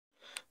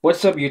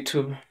What's up,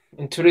 YouTube?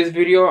 In today's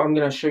video, I'm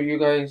gonna show you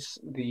guys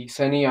the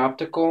Zenni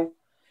Optical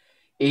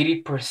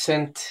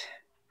 80%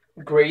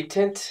 gray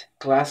tint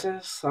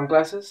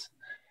sunglasses.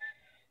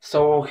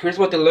 So here's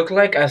what they look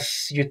like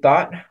as you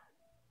thought.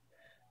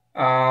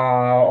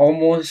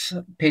 Almost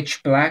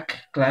pitch black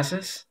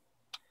glasses.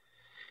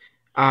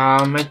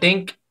 I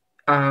think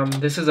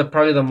this is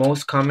probably the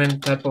most common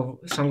type of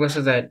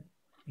sunglasses that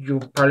you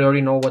probably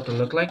already know what they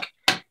look like.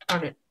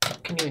 Darn it,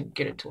 can you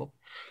get it to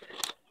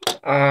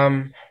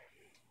them?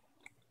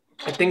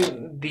 I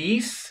think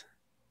these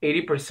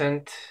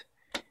 80%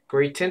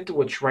 gray tint,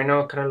 which right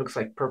now kind of looks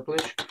like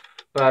purplish,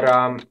 but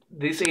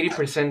these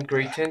 80%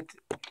 gray tint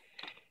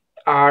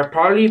are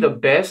probably the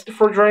best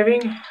for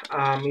driving.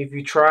 If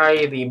you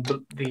try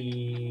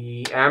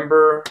the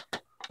amber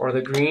or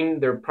the green,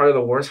 they're probably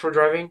the worst for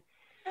driving.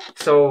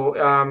 So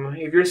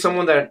if you're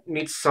someone that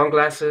needs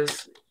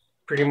sunglasses,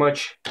 pretty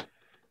much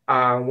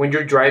when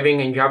you're driving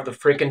and you have the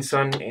freaking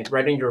sun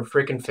right in your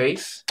freaking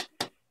face,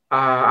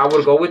 I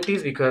would go with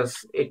these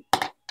because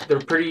they're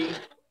pretty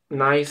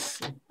nice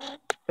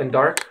and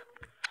dark.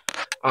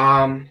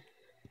 Well,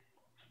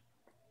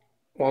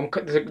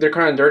 they're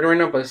kind of dirty right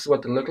now, but this is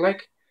what they look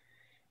like.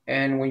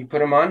 And when you put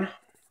them on,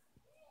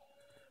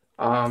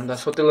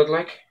 that's what they look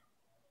like.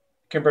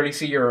 You can barely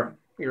see your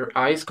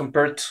eyes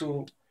compared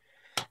to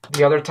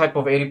the other type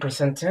of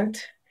 80%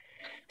 tint.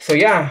 So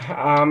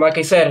yeah, like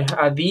I said,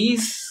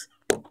 these,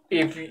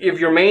 if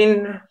your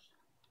main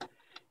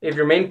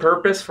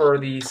purpose for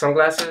the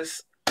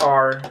sunglasses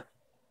are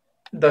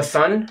the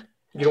sun,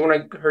 you don't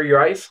want to hurt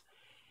your eyes.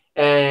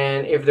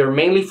 And if they're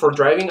mainly for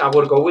driving, I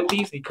would go with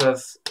these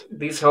because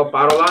these help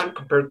out a lot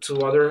compared to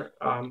other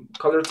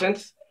color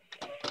tints.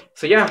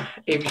 So yeah,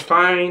 if you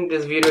find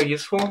this video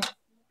useful,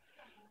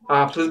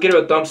 please give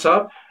it a thumbs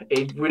up.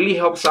 It really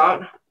helps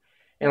out.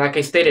 And like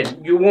I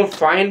stated, you won't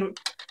find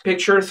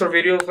pictures or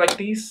videos like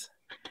these.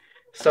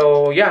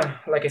 So yeah,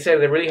 like I said,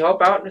 they really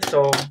help out.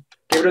 So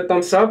give it a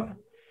thumbs up,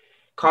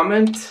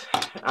 comment,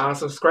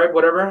 subscribe,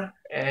 whatever.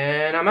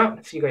 And I'm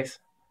out. See you guys.